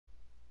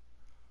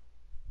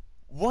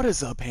What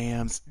is up,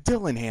 hams?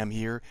 Dylan Ham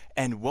here,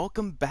 and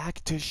welcome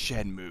back to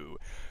Shenmue.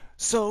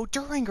 So,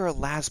 during our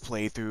last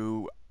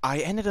playthrough,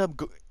 I ended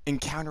up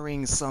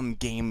encountering some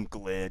game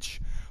glitch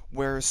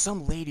where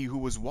some lady who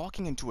was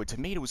walking into a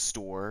tomato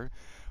store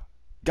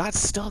got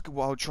stuck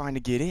while trying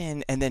to get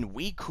in, and then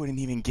we couldn't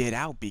even get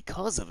out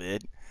because of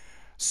it.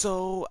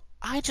 So,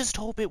 I just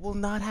hope it will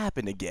not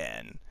happen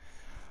again.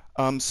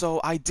 So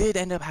I did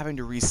end up having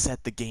to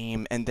reset the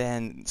game, and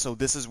then, so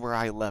this is where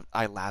I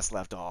last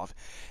left off.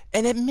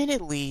 And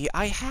admittedly,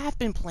 I have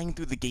been playing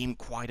through the game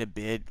quite a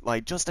bit,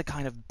 like, just to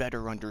kind of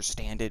better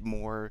understand it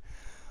more,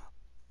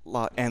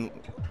 and,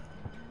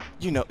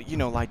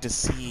 like, to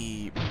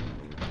see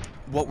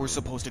what we're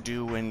supposed to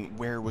do and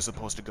where we're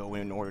supposed to go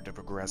in order to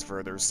progress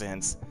further,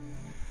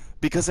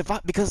 because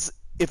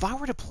if I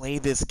were to play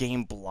this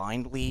game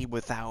blindly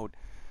without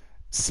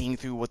seeing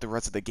through what the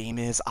rest of the game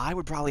is, I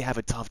would probably have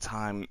a tough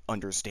time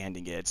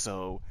understanding it,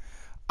 so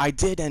I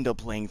did end up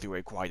playing through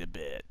it quite a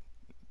bit,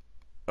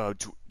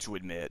 to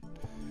admit.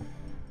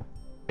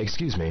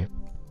 Excuse me.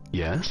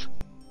 Yes?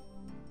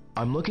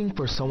 I'm looking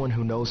for someone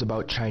who knows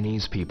about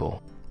Chinese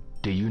people.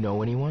 Do you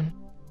know anyone?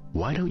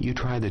 Why don't you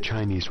try the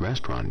Chinese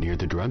restaurant near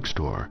the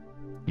drugstore?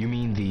 You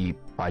mean the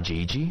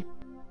Ajiji?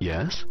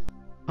 Yes?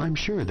 I'm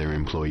sure their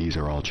employees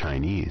are all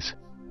Chinese.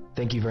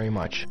 Thank you very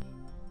much.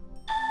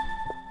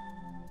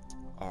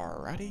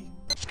 Alrighty.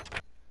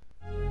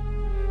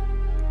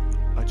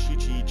 A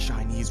Chi-Chi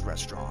Chinese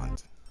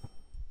restaurant.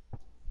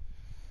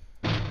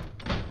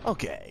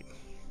 Okay.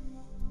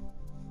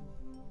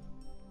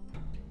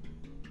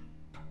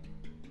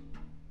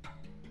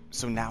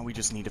 So now we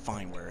just need to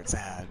find where it's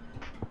at.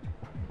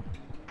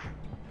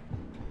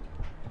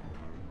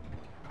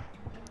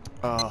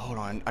 Hold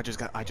on. I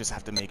just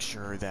have to make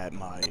sure that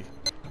my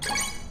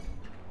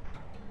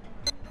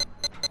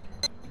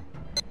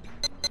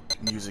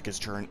music is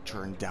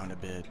turned down a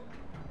bit.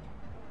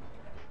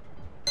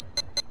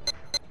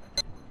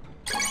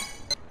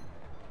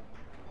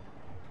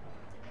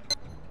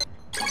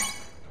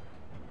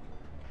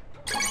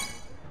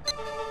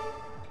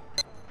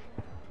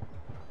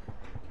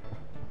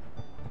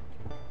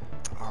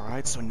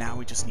 Alright, so now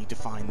we just need to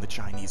find the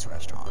Chinese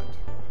restaurant.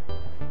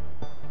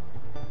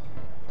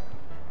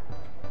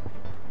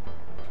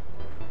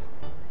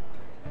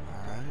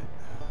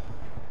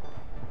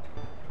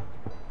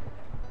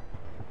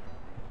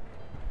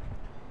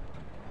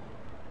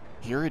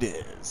 Here it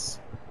is.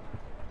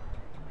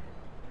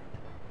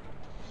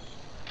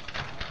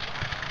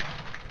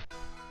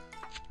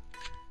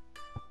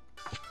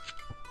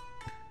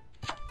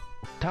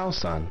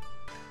 Tao-san,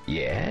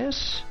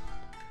 Yes?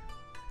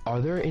 are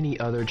there any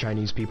other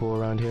Chinese people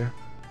around here?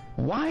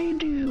 Why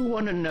do you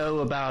want to know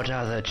about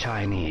other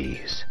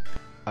Chinese?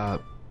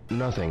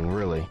 Nothing,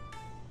 really.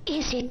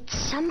 Is it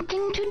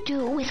something to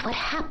do with what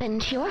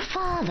happened to your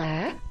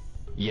father?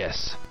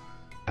 Yes.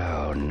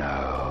 Oh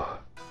no.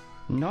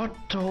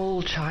 Not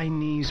all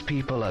Chinese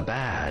people are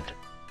bad.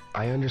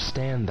 I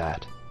understand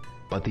that,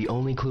 but the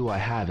only clue I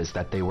have is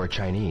that they were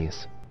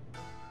Chinese.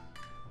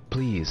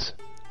 Please,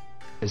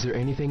 is there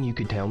anything you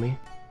could tell me?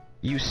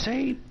 You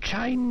say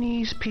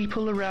Chinese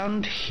people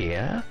around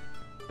here?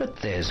 But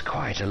there's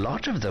quite a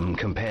lot of them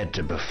compared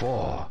to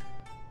before.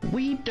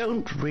 We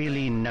don't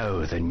really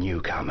know the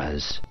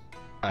newcomers.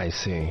 I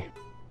see.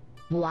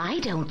 Why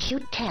don't you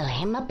tell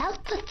him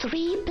about the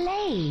 3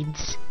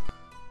 blades?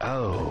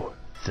 Oh,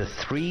 the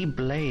 3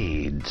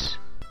 blades.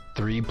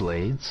 3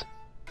 blades?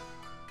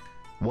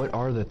 What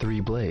are the 3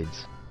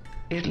 blades?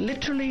 It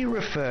literally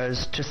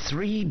refers to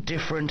 3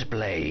 different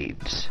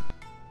blades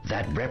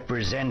that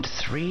represent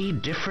 3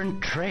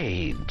 different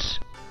trades.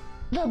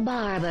 The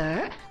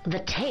barber, the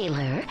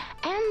tailor,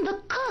 and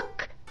the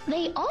cook.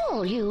 They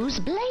all use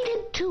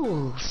bladed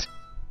tools.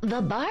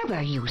 The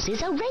barber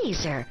uses a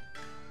razor.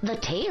 The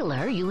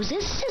tailor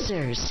uses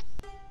scissors.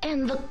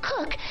 And the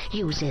cook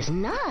uses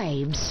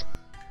knives.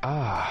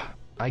 Ah,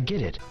 I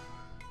get it.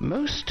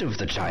 Most of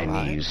the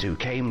Chinese who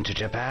came to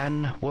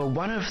Japan were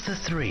one of the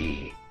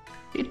 3.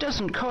 It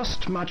doesn't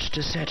cost much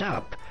to set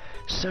up,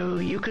 so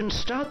you can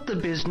start the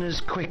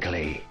business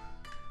quickly.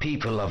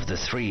 People of the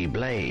 3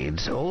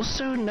 blades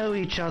also know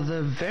each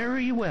other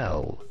very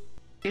well.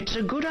 It's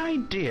a good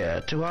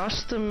idea to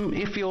ask them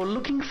if you're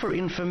looking for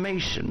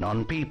information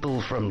on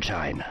people from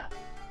China.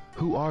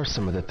 Who are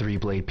some of the 3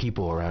 blade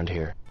people around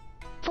here?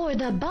 For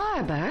the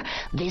barber,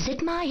 visit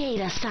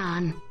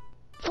Maeda-san.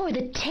 For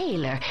the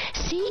tailor,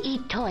 see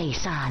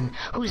Itoi-san,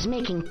 who's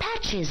making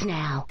patches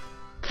now.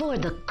 For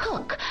the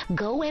cook,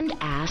 go and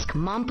ask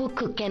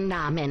Mampukuken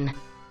Ramen.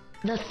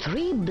 The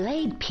 3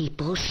 blade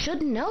people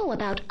should know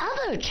about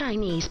other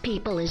Chinese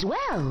people as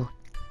well.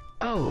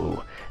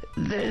 Oh,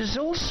 there's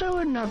also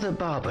another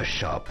barber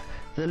shop,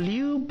 the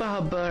Liu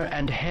Barber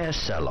and Hair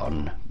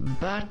Salon,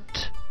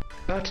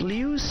 But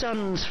Liu's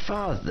son's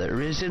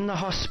father is in the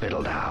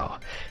hospital now.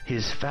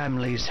 His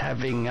family's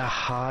having a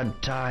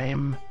hard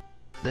time.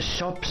 The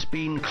shop's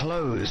been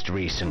closed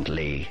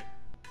recently.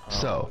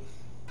 So,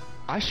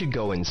 I should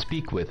go and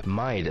speak with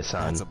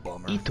Maeda-san, That's a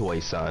bummer.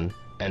 Itoi-san,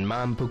 and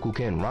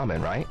Mampukuken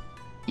Ramen, right?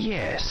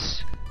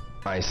 Yes.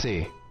 I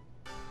see.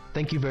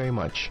 Thank you very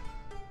much.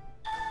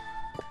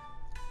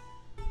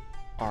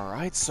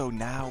 Alright, so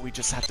now we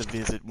just have to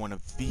visit one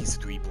of these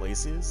 3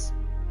 places.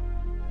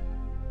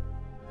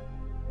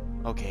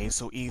 Okay,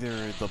 so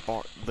either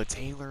the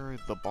tailor,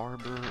 the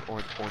barber,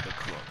 or the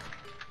cook.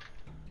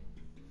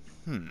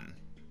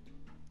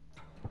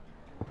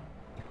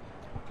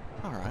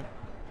 Alright.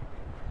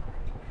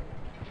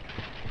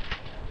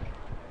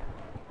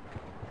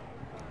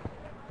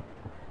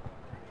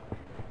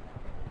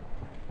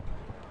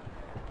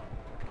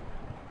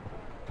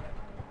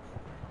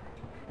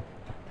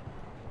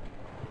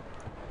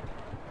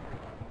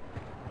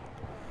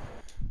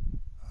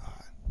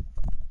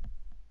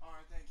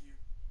 Alright, thank you.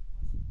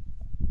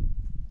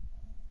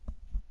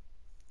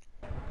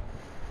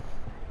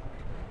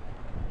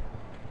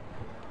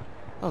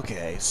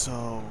 Okay,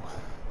 so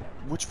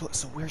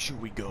so where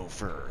should we go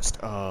first?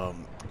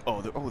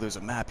 There's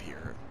a map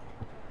here.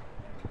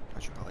 I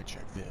should probably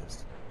check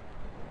this.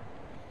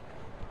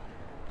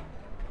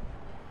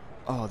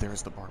 Oh,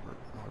 there's the barber.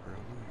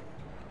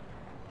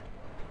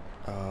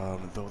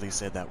 Though they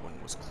said that one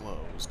was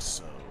closed,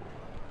 so.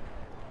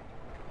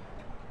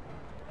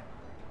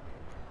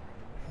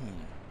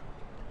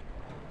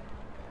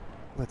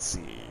 Let's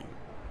see.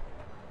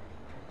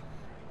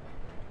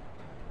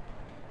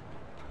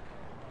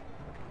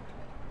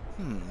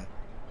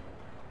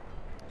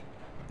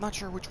 Not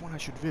sure which one I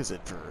should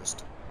visit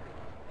first.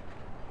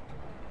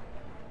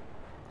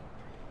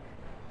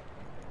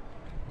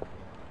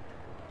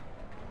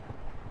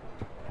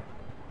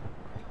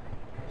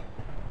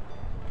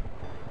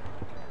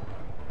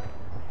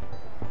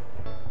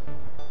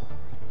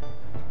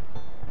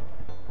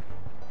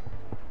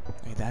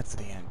 Hey, that's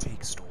the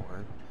antique store.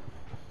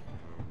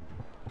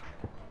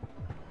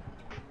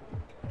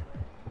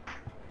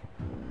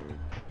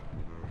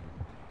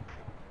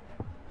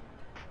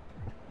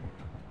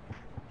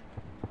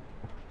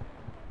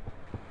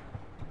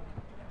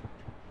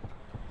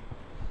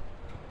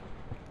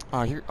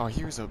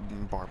 Here's a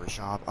barber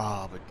shop.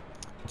 But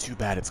too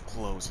bad it's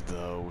closed,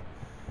 though.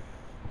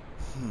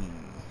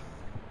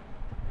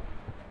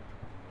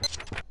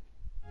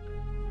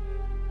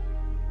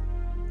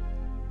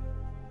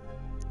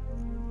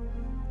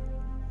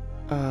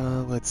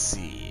 Let's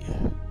see.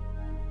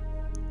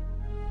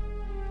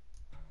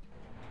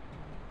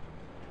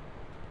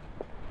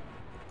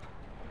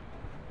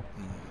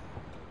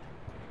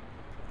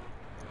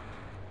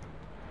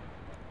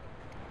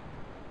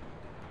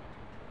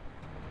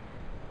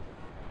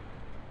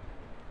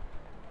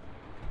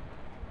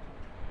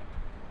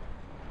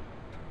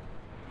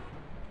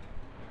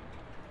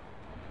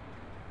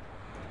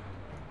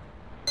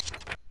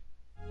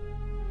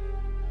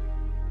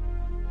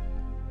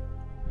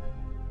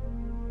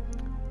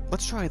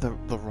 Let's try the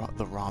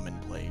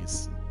ramen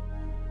place.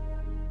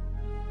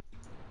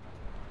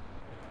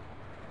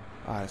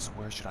 So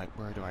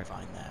where do I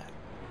find that?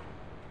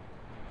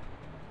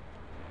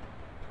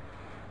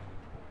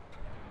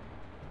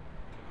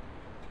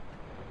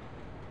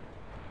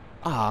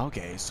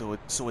 Okay. So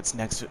it's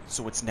next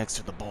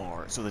to the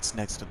bar. So it's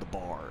next to the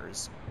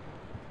bars.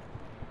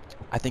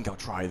 I think I'll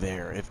try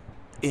there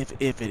if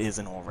it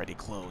isn't already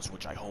closed,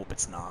 which I hope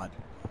it's not.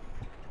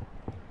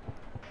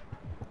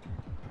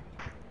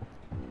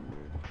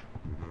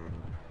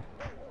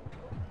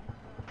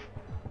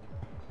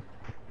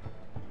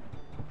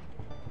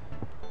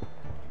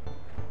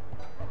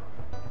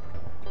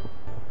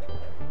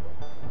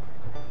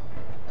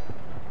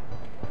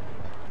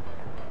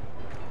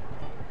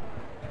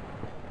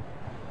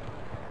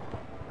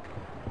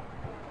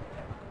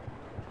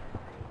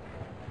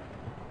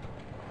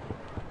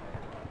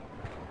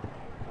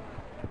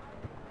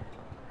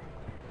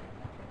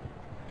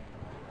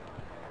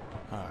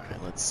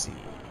 Alright, let's see.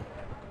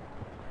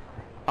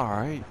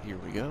 Alright, here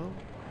we go.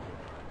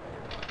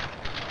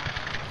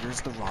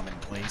 Here's the ramen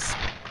place.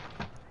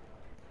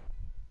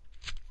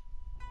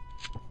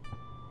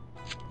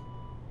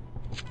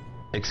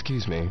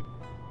 Excuse me.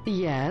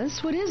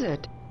 Yes, what is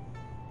it?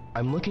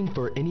 I'm looking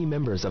for any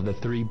members of the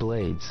Three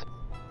Blades.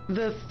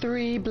 The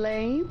Three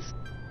Blades?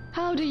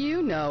 How do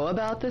you know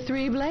about the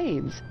Three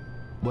Blades?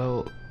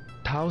 Well,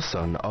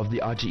 Tao-san of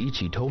the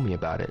Ajiichi told me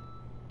about it.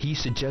 He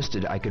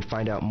suggested I could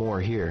find out more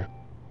here.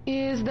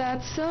 Is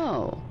that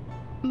so?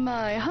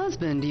 My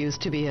husband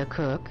used to be a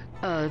cook,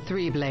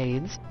 Three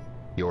Blades.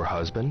 Your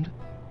husband?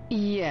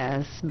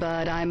 Yes,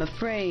 but I'm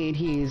afraid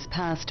he's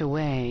passed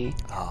away.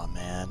 Aw,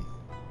 man.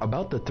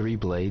 About the Three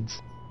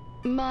Blades?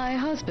 My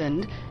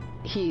husband,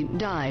 he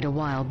died a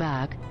while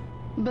back,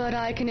 but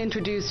I can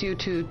introduce you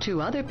to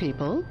 2 other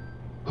people.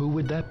 Who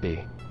would that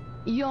be?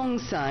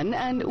 Yong-san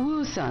and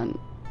Woo-san.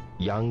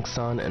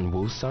 Yang-san and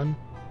Woo-san?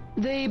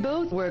 They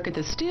both work at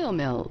the steel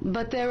mill,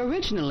 but they're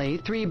originally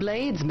Three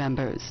Blades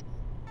members.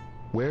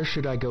 Where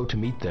should I go to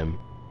meet them?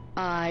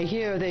 I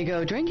hear they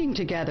go drinking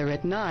together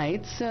at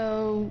night,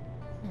 so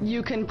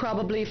you can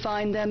probably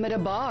find them at a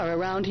bar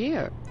around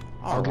here.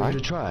 I'll give it a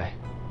try.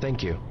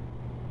 Thank you.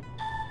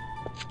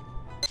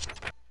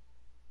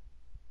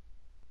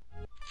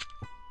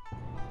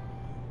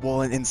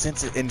 Well, and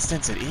since it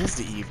is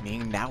the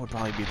evening, now would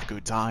probably be the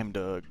good time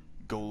to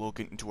go look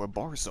into a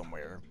bar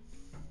somewhere.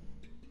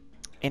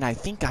 And I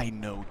think I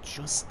know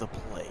just the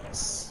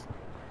place.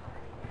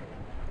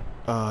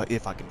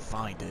 If I can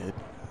find it.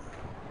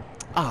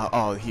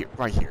 Oh, here,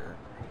 right here.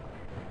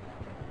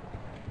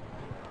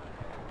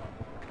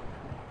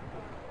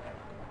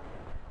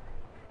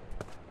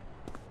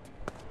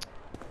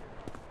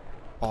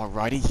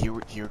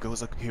 Alrighty, here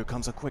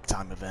comes a quick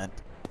time event.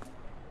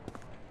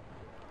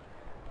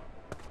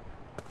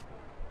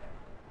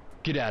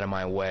 Get out of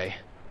my way.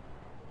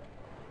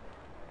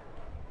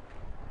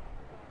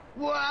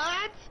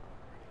 What?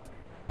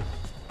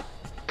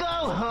 Go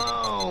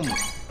home!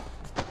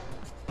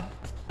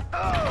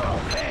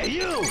 Oh, hey,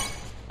 you!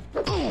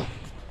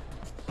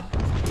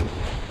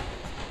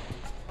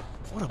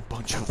 What a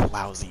bunch of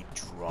lousy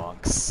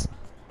drunks.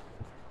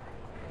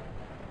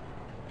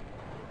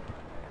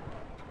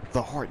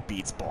 The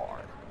Heartbeats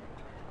Bar.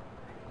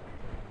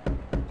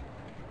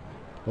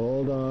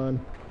 Hold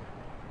on.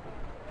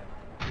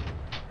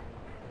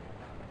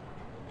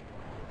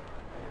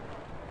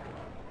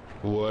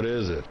 What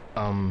is it?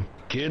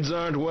 Kids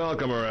aren't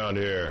welcome around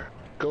here.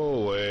 Go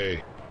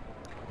away.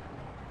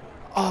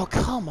 Oh,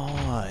 come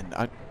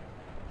on.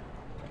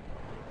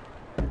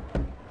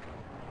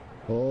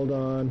 Hold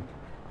on.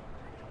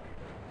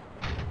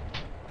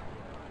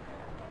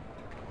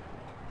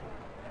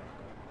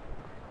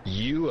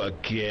 You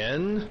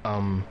again?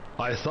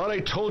 I thought I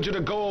told you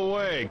to go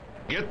away.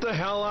 Get the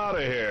hell out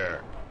of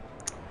here.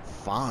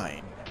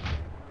 Fine.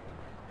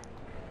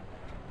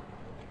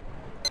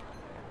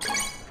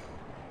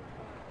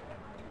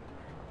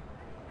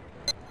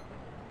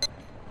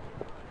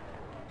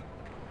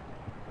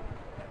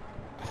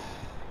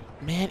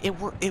 Man, it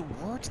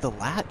worked the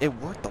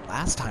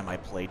last time I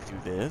played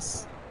through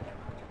this.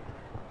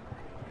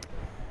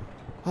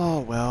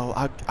 Oh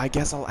well, I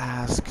guess I'll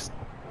ask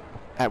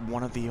at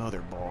one of the other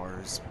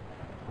bars.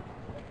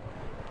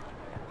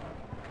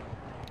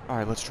 All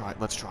right, let's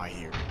try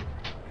here.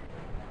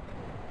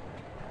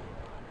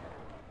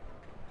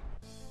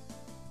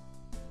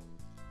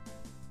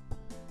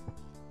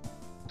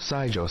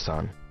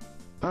 Saijo-san,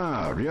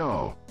 Ah,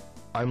 Ryo.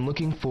 I'm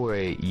looking for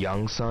a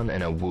Yang-san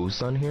and a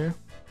Wu-san here.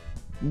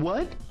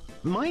 What?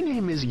 My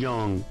name is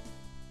Young.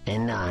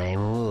 And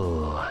I'm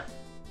Wu.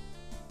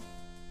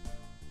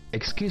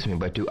 Excuse me,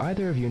 but do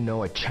either of you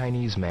know a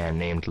Chinese man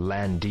named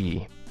Lan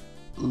Di?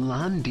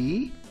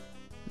 Landi?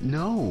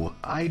 No,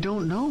 I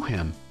don't know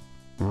him.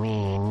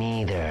 Me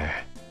neither.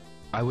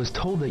 I was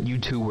told that you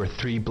two were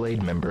Three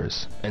Blade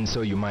members, and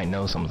so you might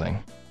know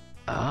something.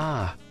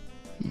 Ah,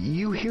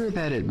 you hear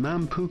that at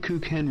Mampuku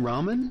Ken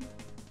Ramen?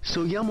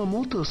 So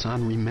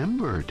Yamamoto-san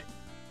remembered.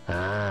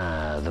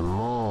 Ah, the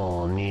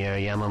mole near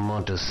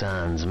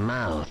Yamamoto-san's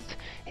mouth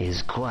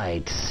is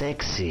quite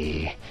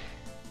sexy.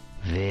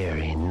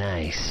 Very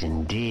nice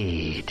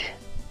indeed.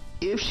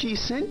 If she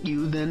sent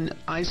you, then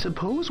I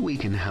suppose we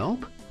can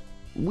help.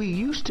 We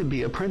used to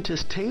be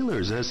apprentice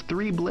tailors as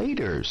Three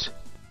Bladers.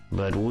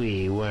 But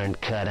we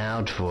weren't cut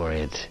out for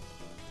it.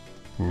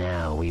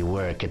 Now we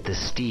work at the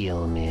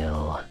steel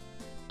mill.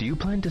 Do you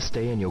plan to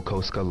stay in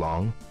Yokosuka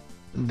long?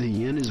 The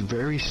yen is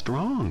very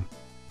strong.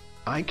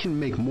 I can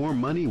make more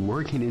money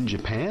working in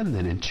Japan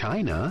than in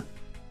China.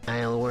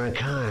 I'll work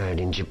hard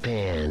in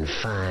Japan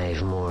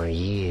 5 more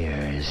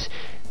years,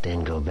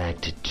 then go back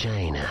to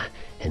China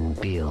and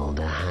build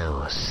a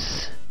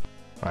house.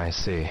 I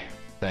see.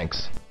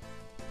 Thanks.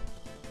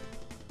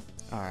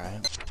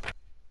 Alright.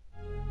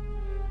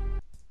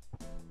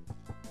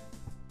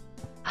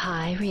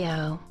 Hi,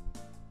 Ryo.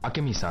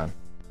 Akemi-san.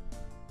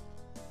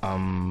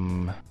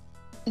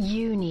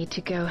 You need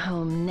to go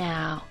home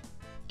now.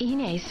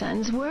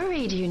 Ine-san's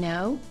worried, you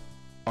know.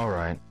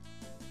 Alright.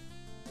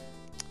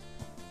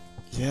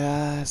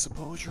 Yeah, I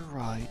suppose you're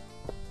right.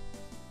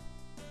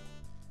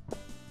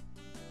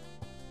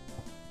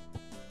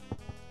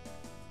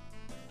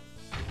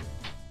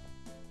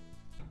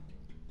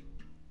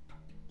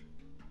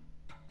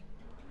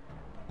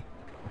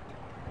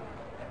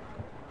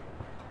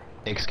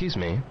 Excuse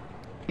me?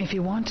 If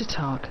you want to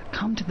talk,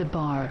 come to the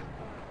bar.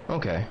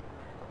 Okay.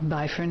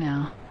 Bye for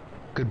now.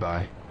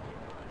 Goodbye.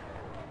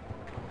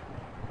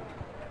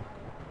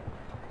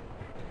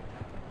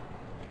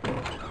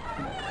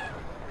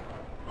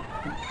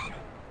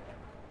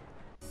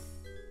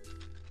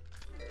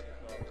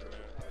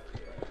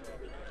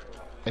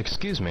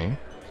 Excuse me?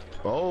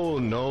 Oh,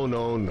 no,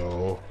 no,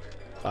 no.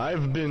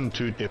 I've been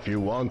to if you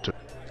want to.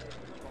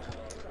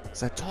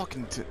 So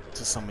talking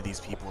to some of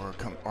these people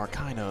are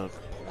kind of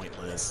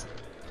pointless.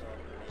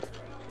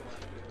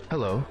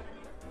 Hello?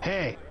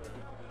 Hey!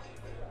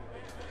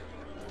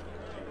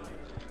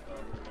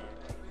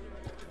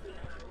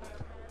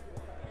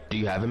 Do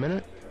you have a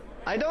minute?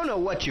 I don't know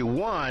what you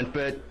want,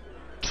 but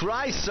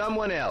try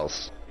someone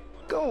else.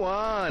 Go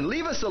on,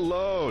 leave us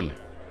alone.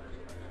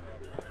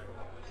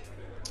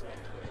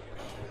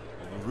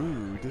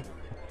 Rude.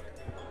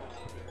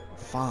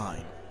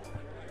 Fine.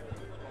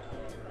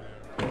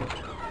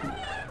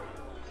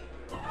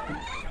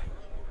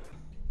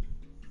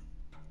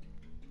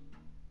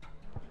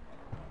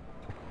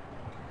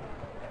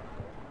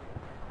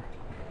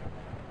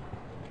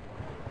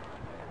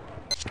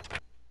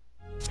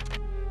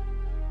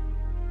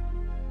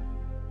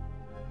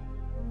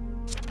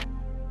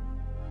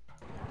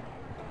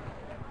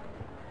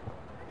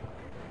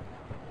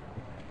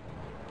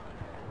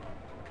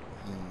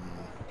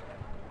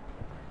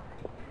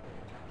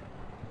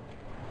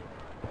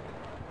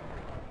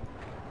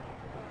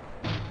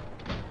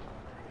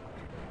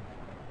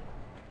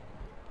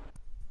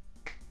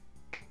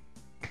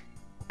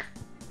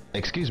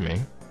 Excuse me?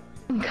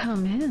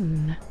 Come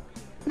in.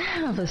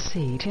 Have a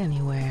seat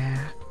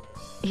anywhere.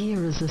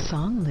 Here is a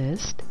song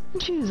list.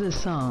 Choose a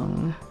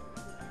song.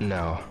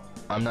 No,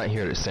 I'm not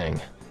here to sing.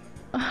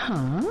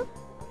 Huh?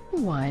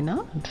 Why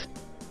not?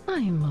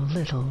 I'm a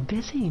little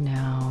busy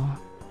now.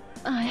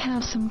 I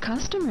have some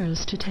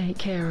customers to take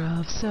care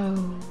of,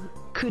 so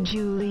could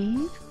you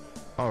leave?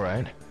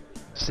 Alright.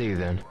 See you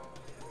then.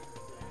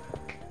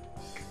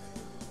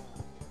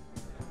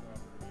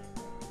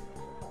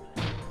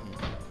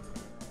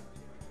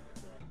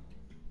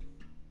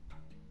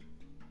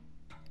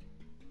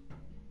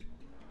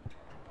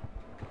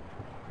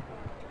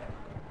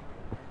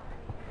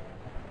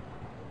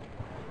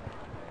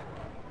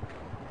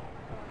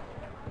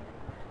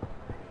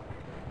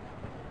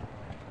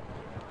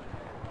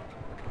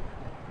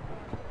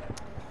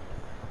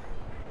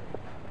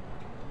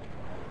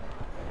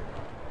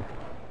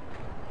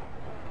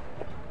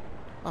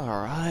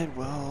 Alright,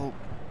 well,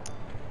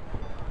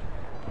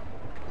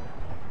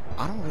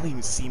 I don't really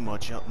even see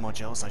much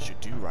else I should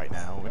do right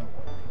now.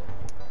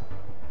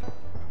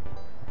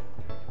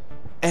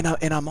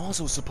 And I'm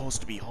also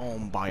supposed to be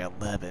home by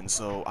 11,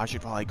 so I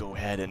should probably go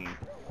ahead and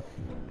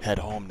head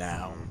home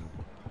now.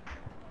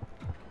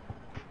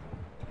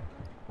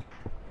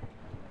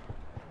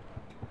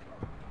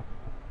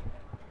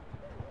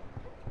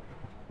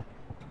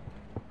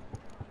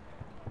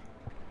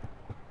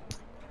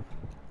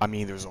 I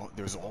mean, there's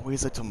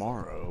always a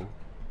tomorrow.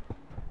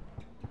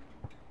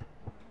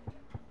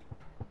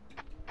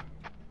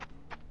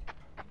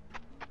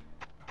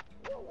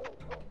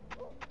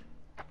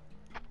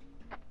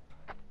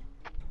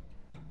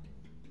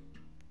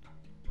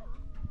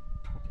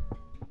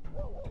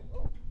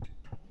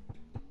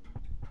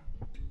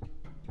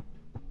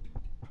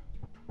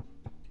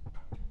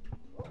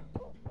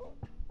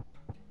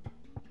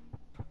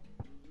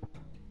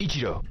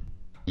 Ichiro!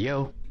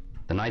 Yo,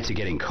 the nights are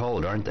getting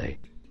cold, aren't they?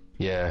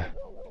 Yeah,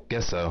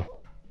 guess so.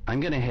 I'm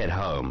gonna head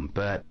home,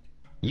 but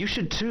you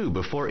should too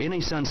before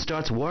Ine-san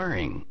starts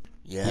worrying.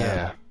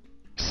 Yeah.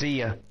 See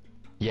ya.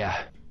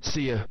 Yeah,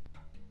 see ya.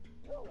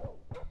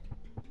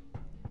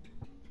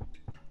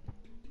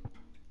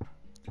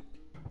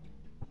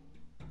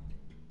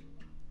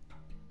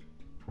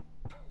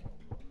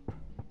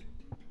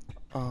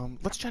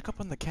 Let's check up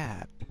on the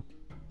cat.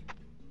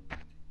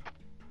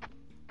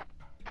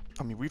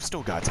 I mean, we've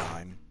still got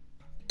time.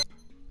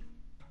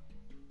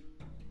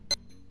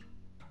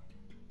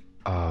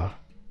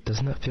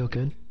 Doesn't that feel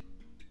good?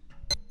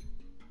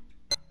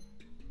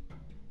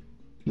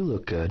 You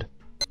look good.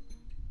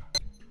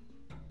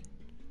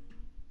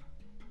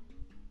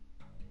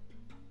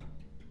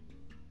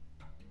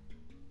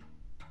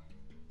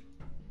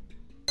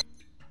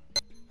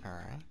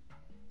 Alright.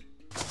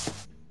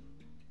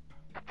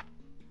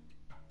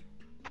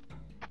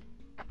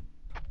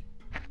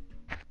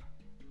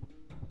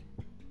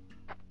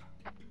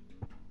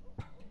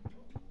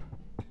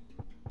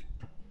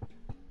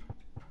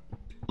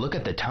 Look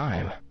at the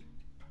time.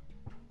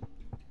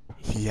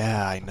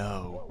 Yeah, I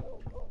know.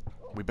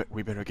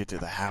 We better get to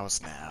the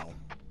house now.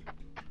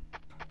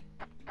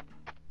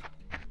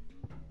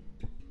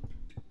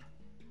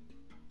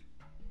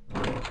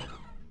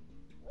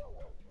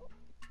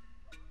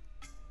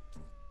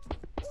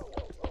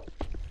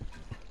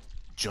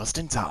 Just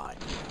in time.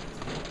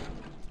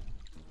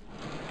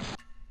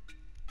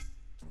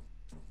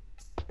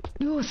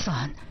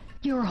 Ryo-san,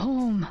 you're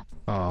home.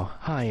 Oh,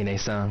 hi,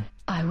 Ine-san.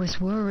 I was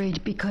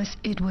worried because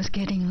it was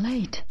getting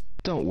late.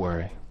 Don't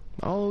worry.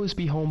 I'll always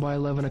be home by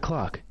 11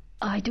 o'clock.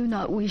 I do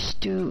not wish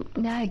to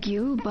nag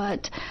you,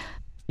 but...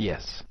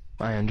 Yes,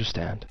 I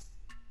understand.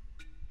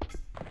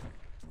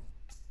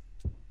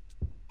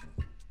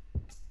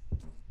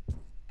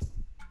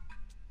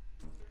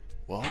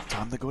 Well,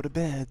 time to go to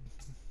bed.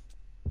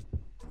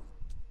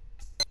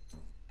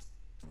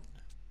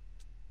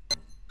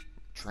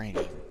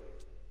 Training.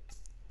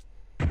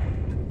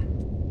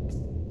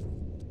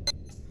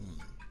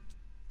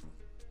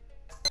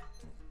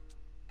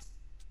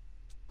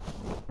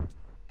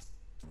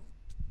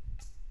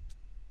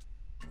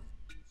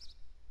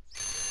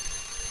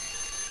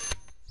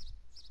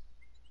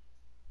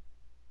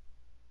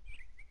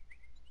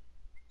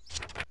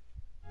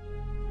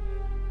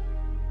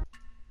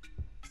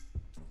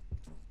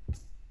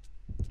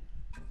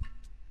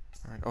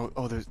 Alright,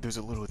 oh, there's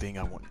a little thing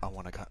I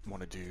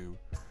wanna do.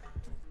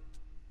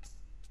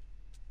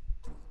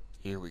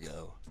 Here we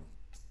go.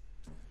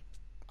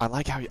 I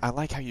like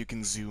how you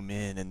can zoom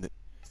in and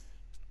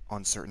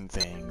on certain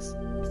things.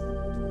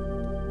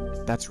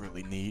 That's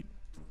really neat.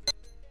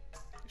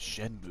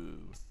 Shenmue.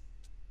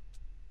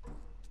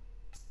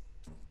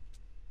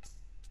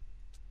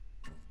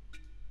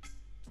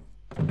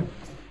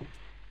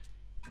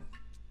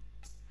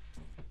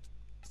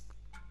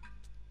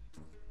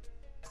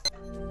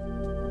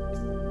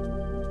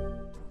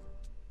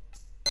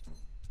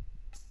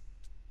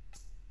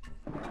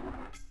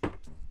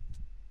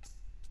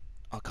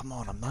 Oh, come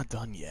on, I'm not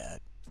done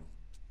yet.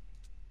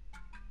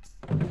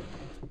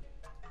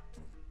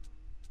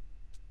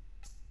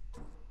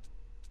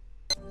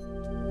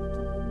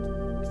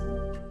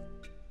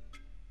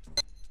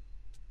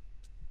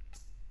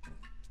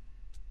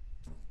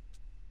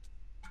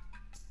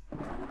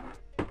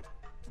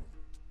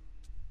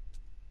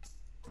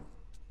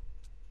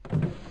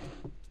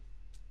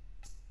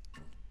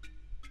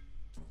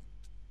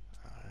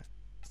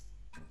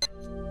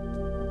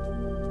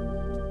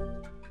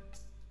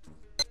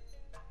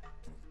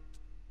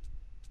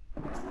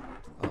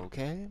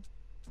 okay?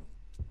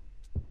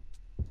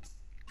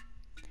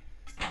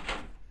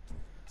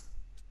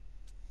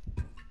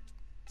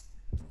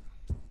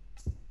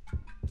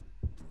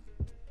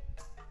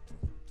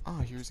 Ah,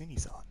 here's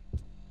Ine-san.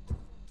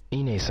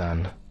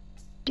 Ine-san.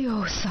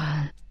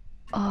 Ryo-san,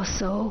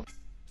 also,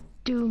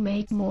 do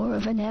make more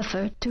of an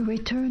effort to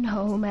return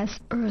home as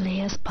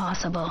early as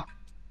possible.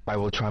 I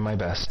will try my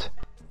best.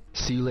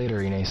 See you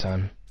later,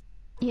 Ine-san.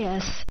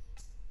 Yes.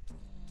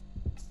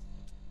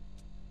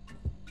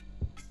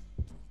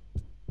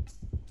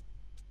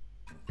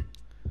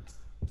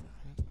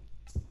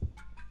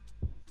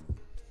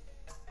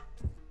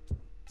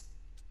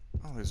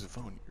 Oh, there's a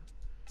phone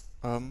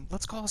here.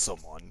 Let's call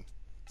someone.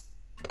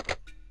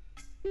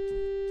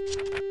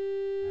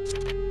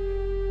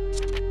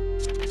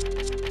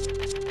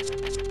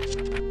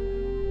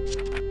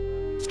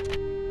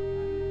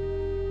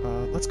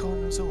 Let's call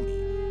Nozomi.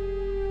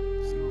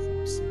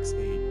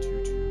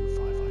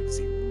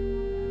 0468225550.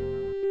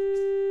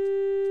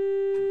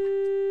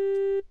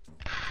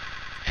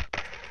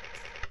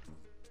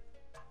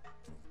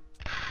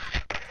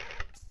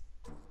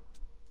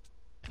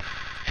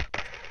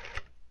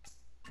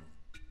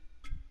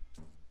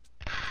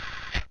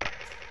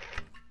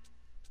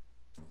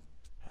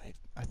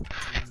 I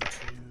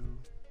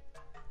 225550.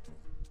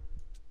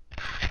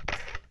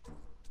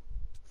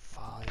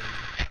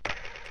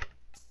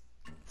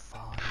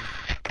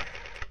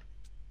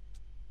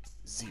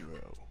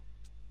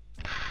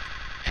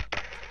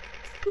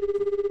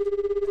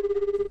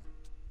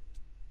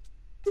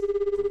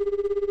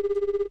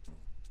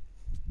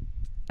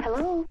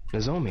 Hello?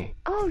 Nozomi,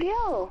 Oh,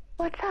 Ryo,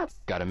 what's up?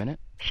 got a minute?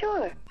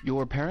 Sure.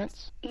 Your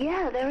parents?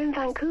 Yeah, they're in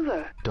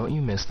Vancouver. Don't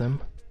you miss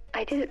them?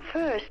 I did it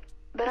first,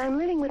 but I'm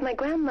living with my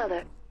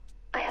grandmother.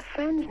 I have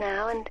friends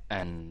now,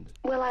 And...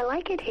 well, I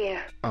like it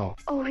here. Oh.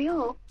 Oh,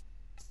 Ryo,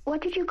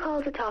 what did you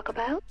call to talk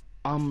about?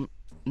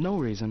 No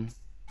reason.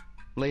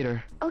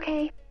 Later.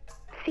 Okay.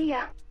 See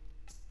ya.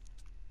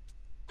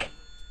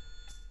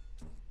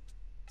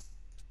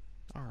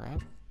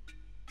 Alright.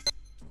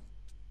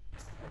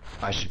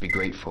 I should be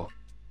grateful.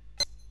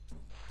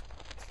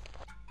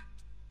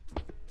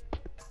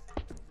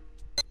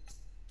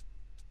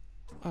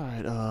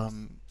 Alright,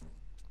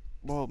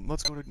 well,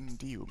 let's go to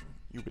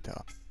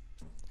Yubita.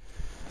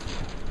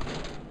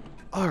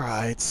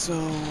 Alright,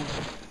 so...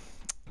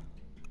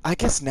 I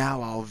guess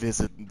now I'll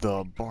visit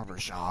the barber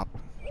shop.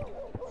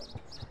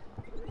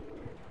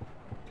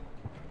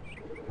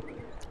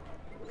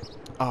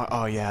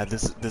 Oh yeah,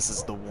 this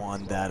is the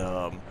one that,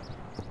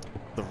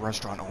 the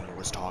restaurant owner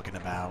was talking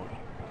about.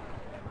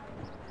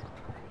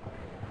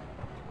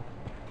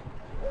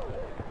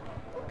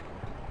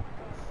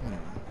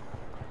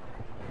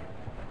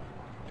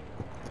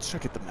 Let's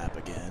check out the map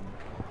again.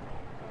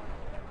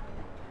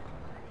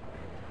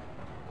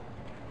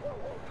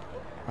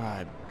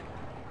 Alright.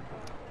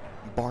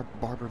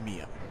 Barber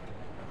Mita.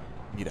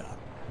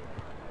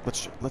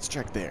 Let's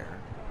check there.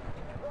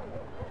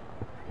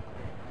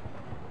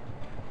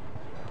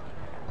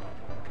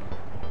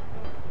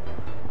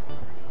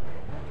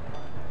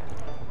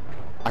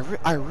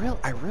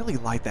 I really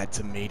like that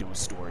tomato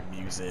store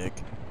music.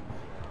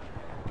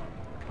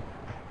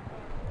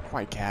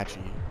 Quite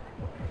catchy.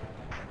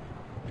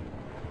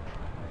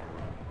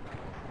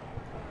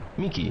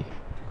 Miki,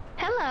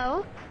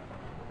 Hello.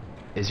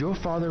 is your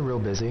father real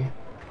busy?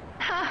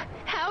 Ha,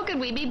 how could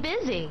we be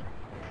busy?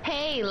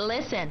 Hey,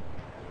 listen.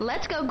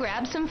 Let's go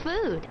grab some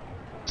food.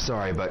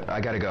 Sorry, but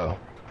I gotta go.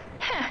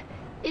 Heh,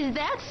 is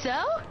that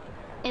so?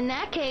 In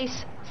that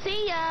case,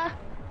 see ya.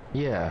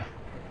 Yeah.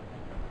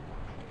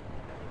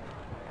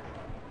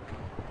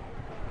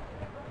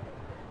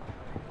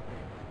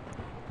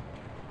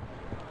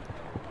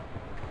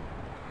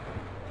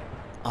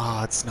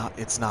 Ah, it's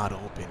not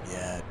open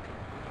yet.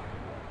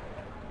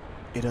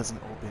 It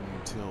doesn't open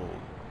until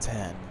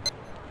 10.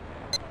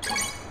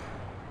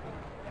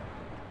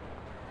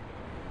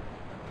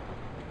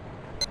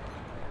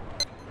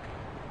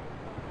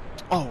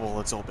 Oh, well,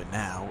 it's open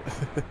now.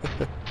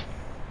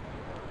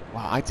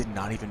 Wow, I did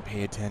not even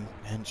pay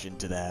attention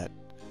to that.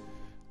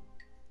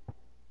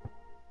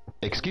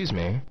 Excuse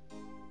me.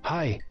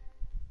 Hi.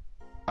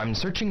 I'm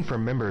searching for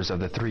members of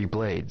the Three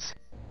Blades.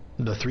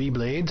 The Three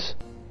Blades?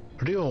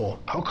 Ryo,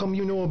 how come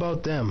you know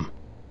about them?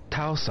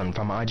 Tao-san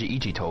from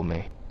Aji told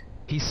me.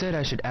 He said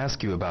I should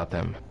ask you about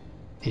them.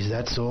 Is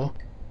that so?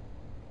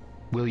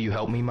 Will you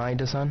help me,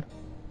 Maeda-san?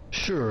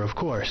 Sure, of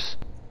course.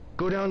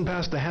 Go down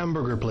past the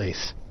hamburger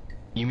place.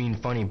 You mean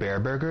Funny Bear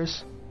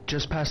Burgers?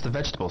 Just past the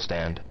vegetable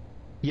stand.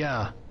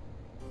 Yeah.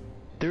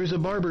 There's a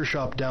barber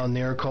shop down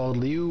there called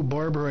Liu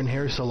Barber and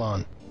Hair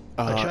Salon.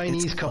 A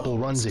Chinese couple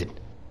runs it.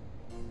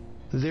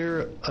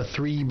 They're a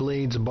Three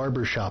Blades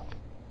barber shop.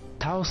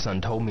 Tao-san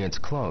told me it's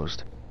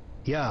closed.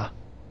 Yeah.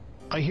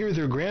 I hear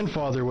their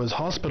grandfather was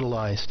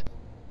hospitalized,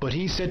 but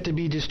he's set to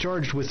be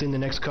discharged within the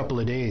next couple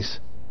of days.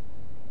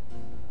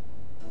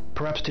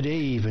 Perhaps today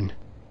even.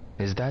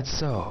 Is that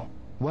so?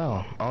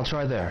 Well, I'll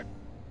try there.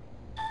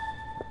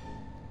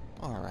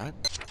 Alright.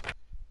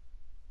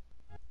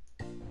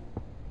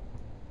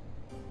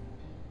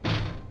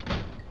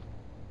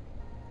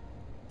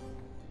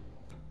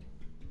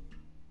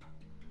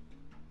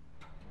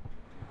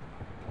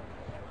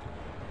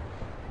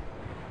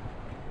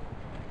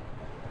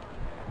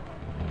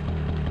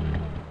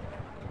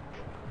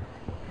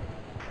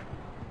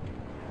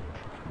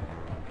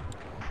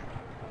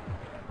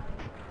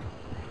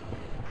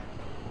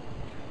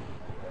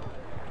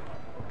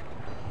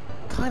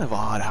 kind of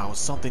odd how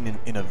something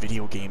in a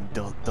video game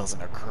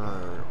doesn't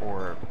occur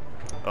or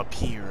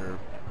appear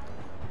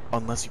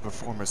unless you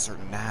perform a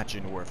certain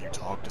action or if you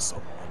talk to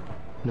someone.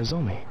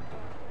 Nozomi.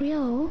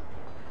 Ryo,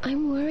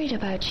 I'm worried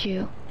about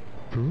you.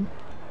 Hmm?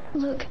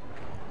 Look,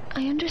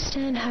 I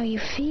understand how you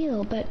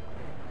feel, but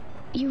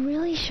you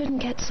really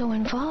shouldn't get so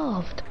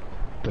involved.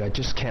 But I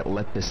just can't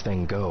let this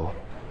thing go.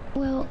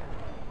 Well,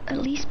 at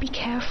least be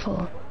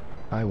careful.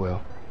 I will.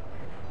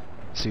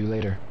 See you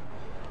later.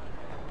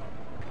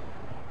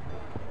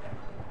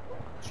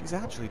 She's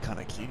actually kind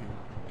of cute.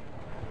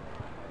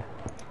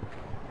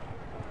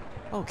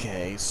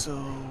 Okay,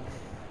 so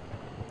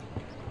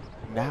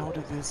now to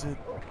visit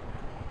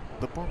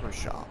the barber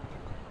shop,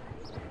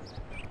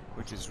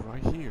 which is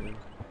right here.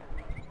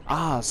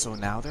 Ah, so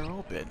now they're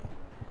open.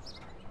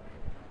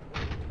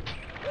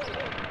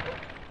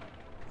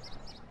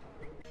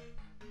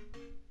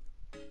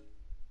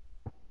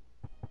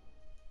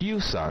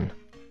 You-san.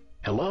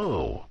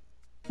 Hello.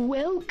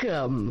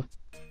 Welcome.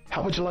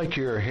 How would you like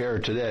your hair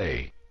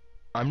today?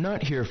 I'm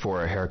not here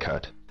for a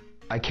haircut.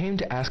 I came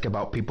to ask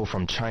about people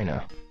from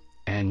China.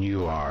 And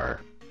you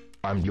are?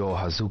 I'm Yo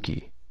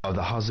Hazuki, of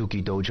the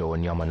Hazuki Dojo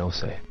in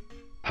Yamanose.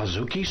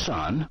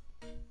 Hazuki-san?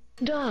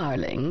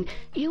 Darling,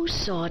 you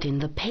saw it in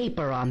the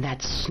paper on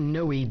that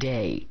snowy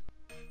day.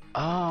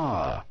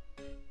 Ah,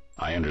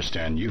 I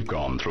understand you've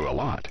gone through a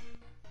lot.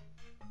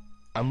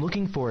 I'm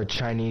looking for a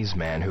Chinese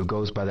man who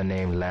goes by the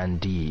name Lan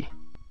Di.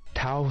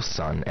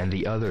 Tao-san and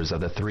the others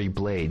of the Three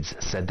Blades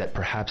said that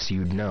perhaps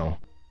you'd know.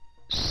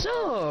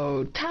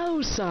 So,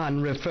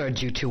 Tao-san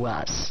referred you to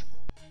us.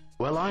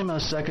 Well, I'm a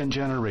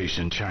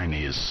second-generation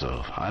Chinese,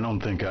 so I don't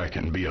think I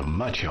can be of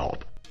much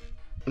help.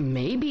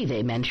 Maybe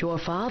they meant your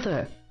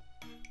father.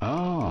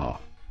 Oh,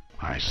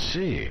 I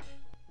see.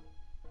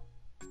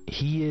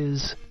 He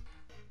is...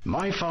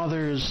 My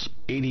father's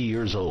 80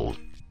 years old.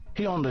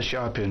 He owned a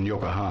shop in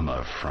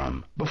Yokohama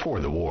from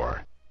before the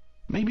war.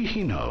 Maybe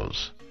he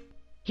knows.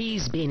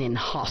 He's been in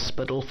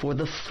hospital for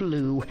the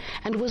flu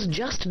and was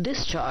just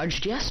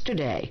discharged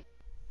yesterday.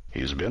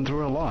 He's been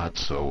through a lot,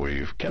 so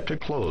we've kept it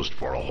closed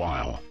for a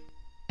while.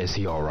 Is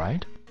he all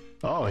right?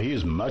 Oh,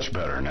 he's much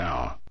better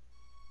now.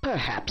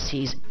 Perhaps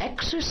he's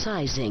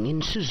exercising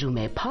in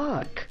Suzume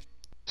Park.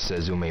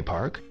 Suzume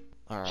Park?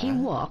 He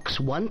walks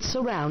once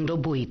around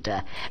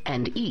Obuita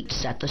and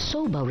eats at the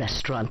soba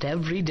restaurant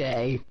every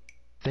day.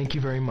 Thank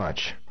you very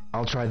much.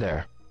 I'll try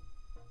there.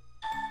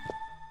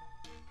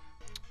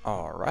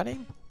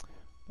 Alrighty.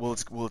 Well,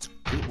 it's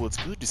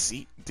good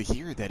to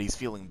hear that he's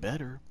feeling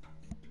better.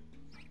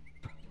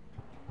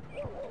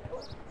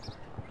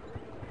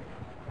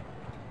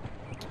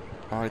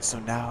 Alright, so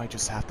now I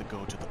just have to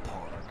go to the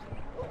park.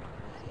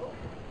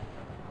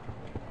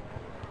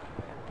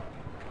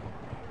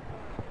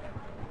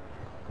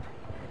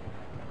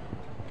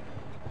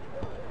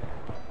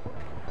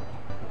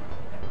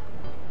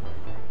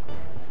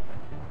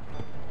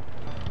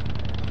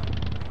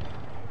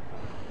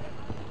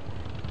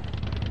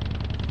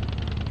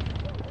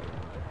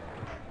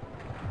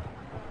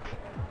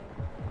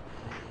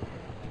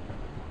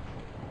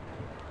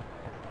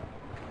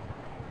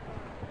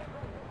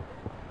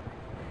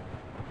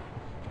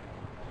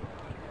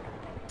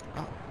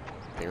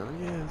 There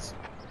he is.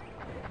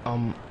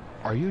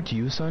 Are you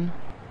Ryu-san?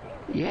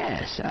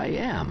 Yes, I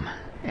am.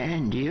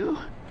 And you?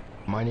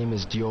 My name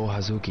is Ryo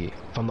Hazuki,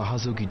 from the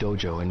Hazuki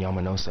Dojo in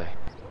Yamanose.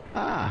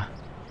 Ah,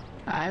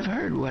 I've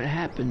heard what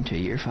happened to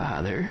your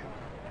father.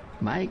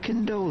 My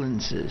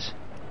condolences.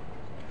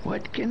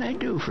 What can I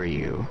do for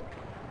you?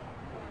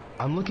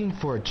 I'm looking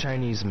for a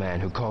Chinese man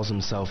who calls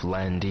himself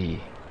Lan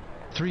Di.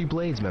 Three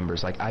Blades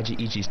members like Aji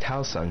Ichi's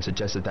Tao-san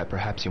suggested that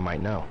perhaps you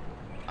might know.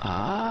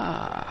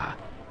 Ah,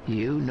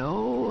 you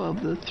know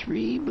of the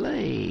Three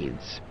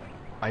Blades.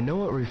 I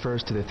know it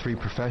refers to the three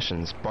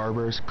professions,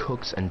 barbers,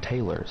 cooks, and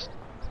tailors.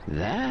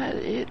 That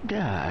it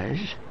does.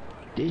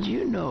 Did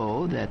you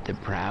know that the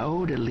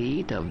proud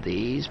elite of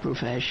these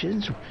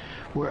professions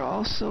were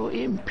also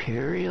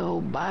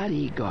imperial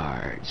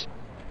bodyguards,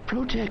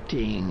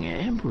 protecting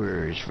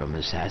emperors from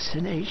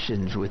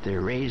assassinations with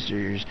their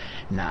razors,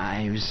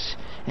 knives,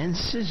 and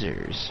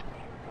scissors?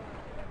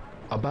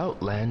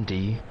 About Lan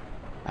Di,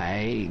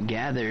 I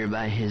gather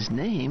by his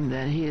name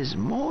that he is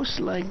most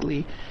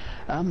likely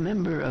a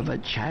member of a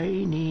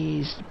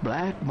Chinese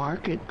black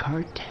market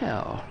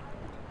cartel,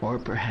 or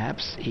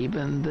perhaps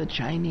even the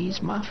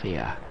Chinese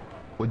mafia.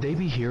 Would they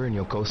be here in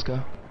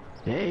Yokosuka?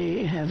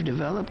 They have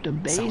developed a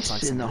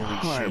base in the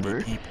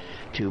harbor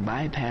to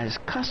bypass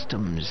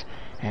customs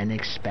and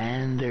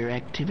expand their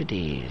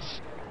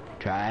activities.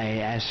 Try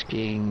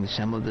asking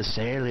some of the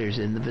sailors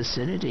in the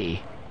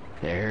vicinity.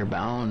 They're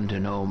bound to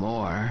know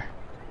more.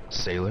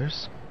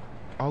 Sailors?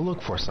 I'll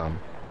look for some.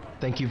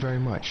 Thank you very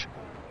much.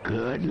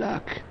 Good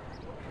luck.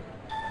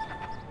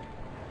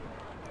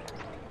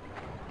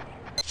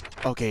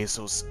 Okay,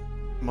 so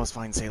must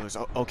find sailors.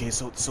 Okay,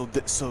 so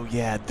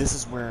yeah, this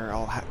is where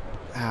I'll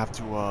have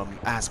to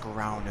ask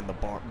around in the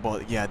bar.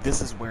 But yeah,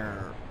 this is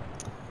where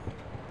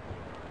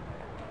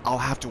I'll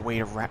have to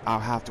wait. I'll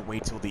have to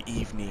wait till the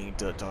evening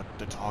to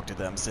talk to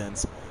them,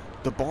 since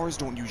the bars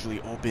don't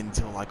usually open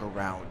till like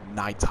around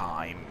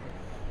nighttime.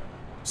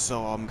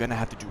 So I'm gonna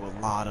have to do a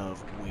lot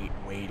of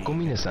waiting.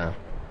 Gomine-san,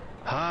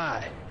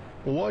 Hi.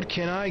 What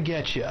can I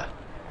get you?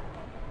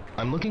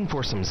 I'm looking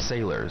for some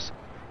sailors.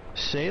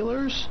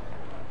 Sailors?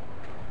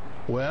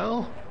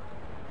 Well,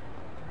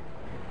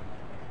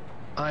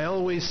 I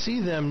always see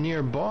them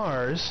near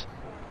bars.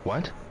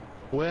 What?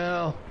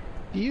 Well,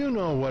 you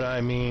know what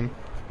I mean.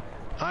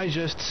 I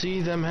just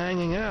see them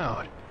hanging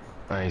out.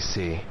 I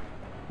see.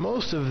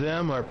 Most of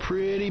them are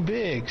pretty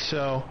big,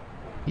 so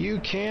you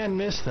can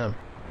miss them.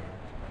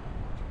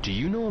 Do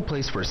you know a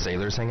place where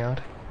sailors hang out?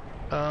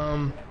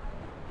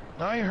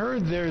 I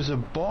heard there's a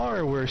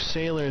bar where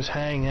sailors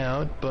hang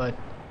out, but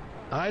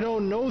I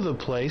don't know the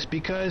place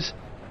because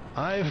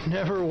I've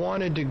never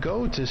wanted to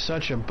go to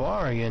such a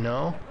bar, you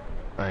know?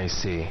 I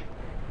see.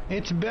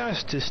 It's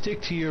best to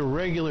stick to your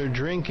regular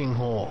drinking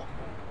hole,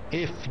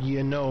 if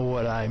you know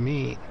what I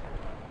mean.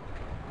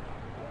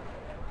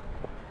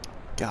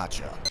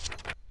 Gotcha.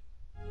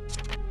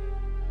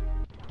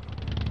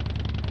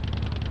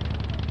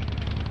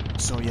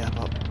 So yeah,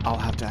 I'll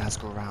have to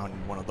ask around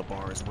one of the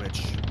bars,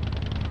 which,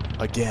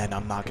 again,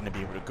 I'm not going to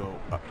be able to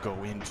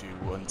go into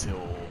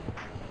until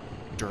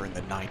during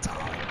the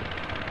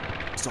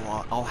nighttime. So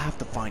I'll have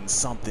to find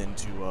something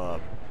to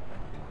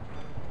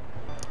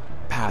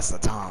pass the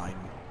time.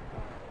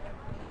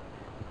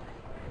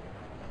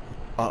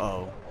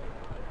 Uh-oh.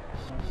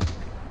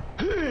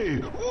 Hey,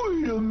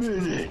 wait a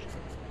minute!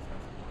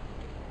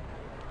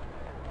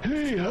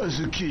 Hey,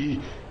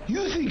 Hazuki,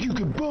 you think you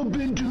could bump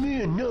into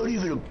me and not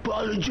even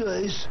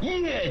apologize?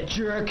 Yeah,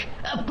 jerk!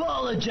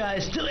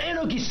 Apologize to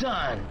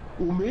Enoki-san!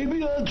 Well,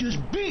 maybe I'll just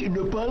beat an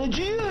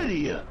apology out of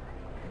you.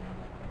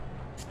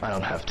 I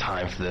don't have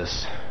time for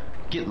this.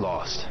 Get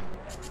lost.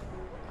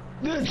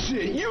 That's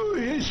it, you're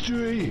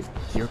history!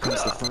 Here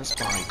comes the first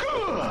fight.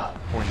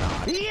 Or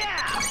not.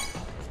 Yeah!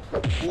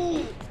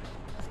 Ooh.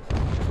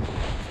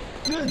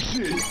 That's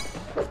it!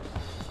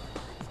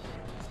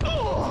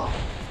 Oh!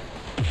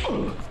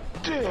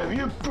 Damn,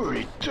 you're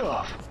pretty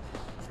tough.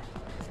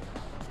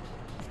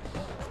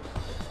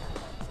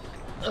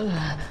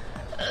 I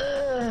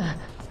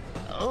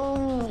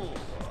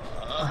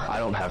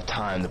don't have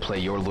time to play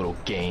your little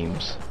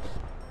games.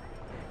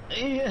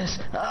 Yes,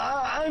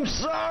 I'm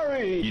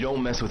sorry! You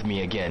don't mess with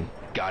me again.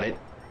 Got it?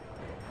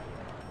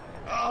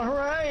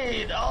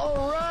 Alright,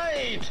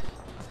 alright!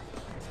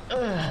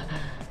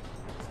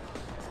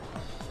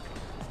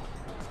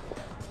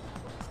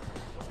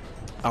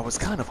 I was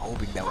kind of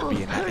hoping that would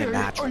be a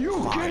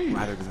natural fight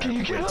rather than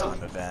a quick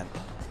time event.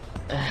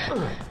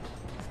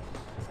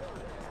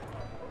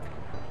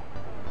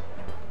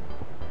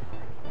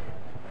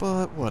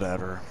 But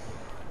whatever.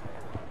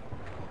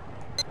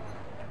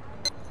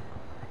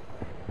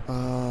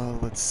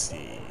 Let's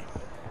see.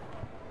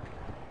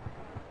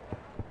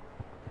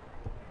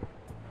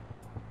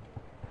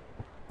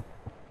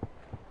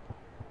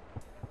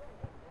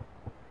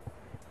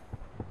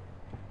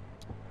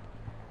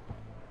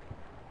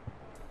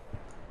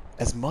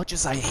 As much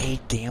as I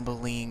hate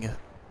gambling,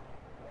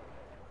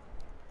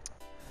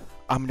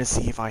 I'm gonna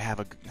see if I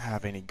have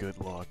any good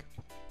luck.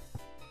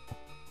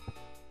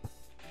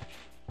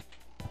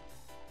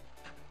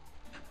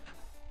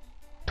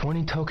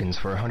 $20 tokens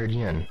for 100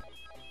 yen.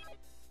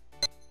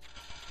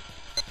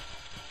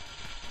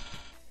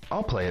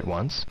 I'll play it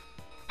once.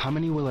 How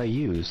many will I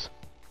use?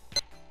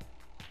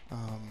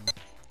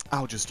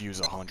 I'll just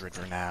use 100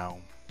 for now.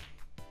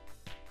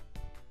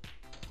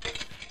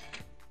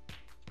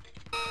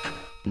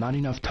 Not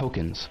enough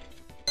tokens.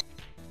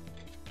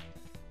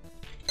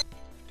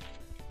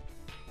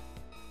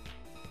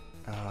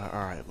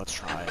 Alright, let's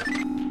try it.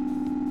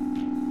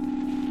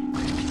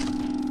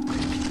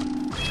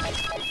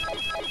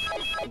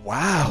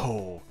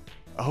 Wow!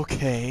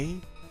 Okay.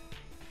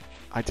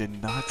 I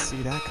did not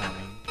see that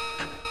coming.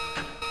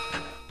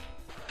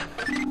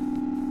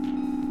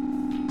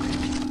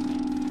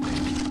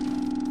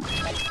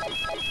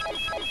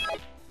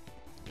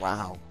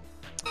 Wow.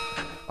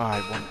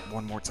 Alright,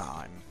 one more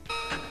time.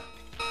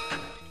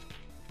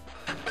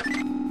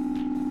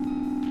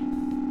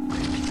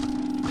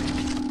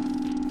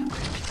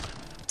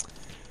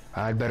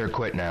 I'd better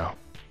quit now.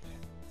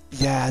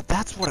 Yeah,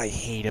 that's what I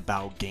hate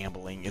about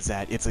gambling, is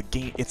that it's a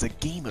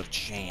game of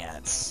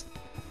chance.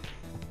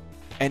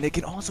 And it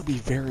can also be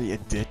very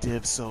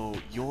addictive, so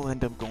you'll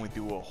end up going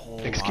through a whole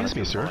lot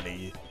of your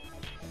money.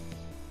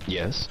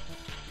 Yes?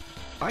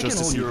 I can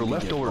hold your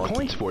leftover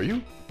coins for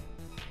you.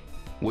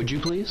 Would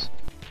you please?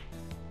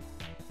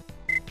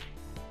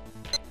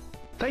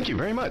 Thank you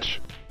very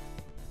much.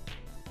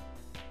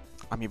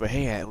 I mean, but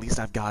hey, at least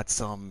I've got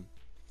some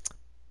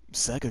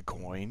Sega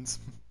coins.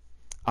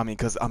 I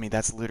mean,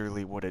 that's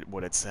literally what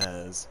it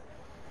says.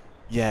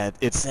 Yeah,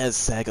 it says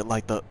Sega,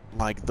 like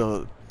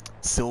the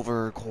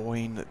silver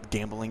coin,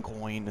 gambling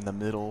coin in the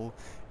middle.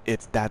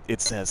 It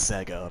says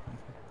Sega.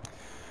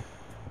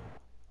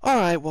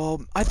 Alright,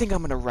 well, I think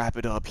I'm gonna wrap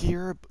it up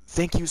here.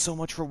 Thank you so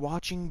much for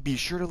watching. Be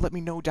sure to let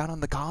me know down in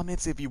the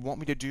comments if you want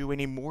me to do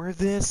any more of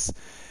this.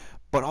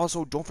 But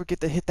also, don't forget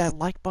to hit that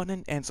like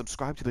button and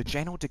subscribe to the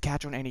channel to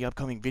catch on any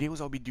upcoming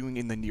videos I'll be doing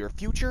in the near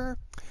future.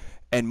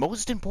 And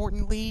most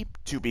importantly,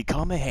 to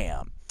become a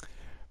ham.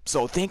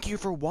 So thank you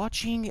for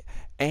watching,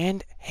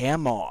 and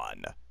ham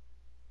on!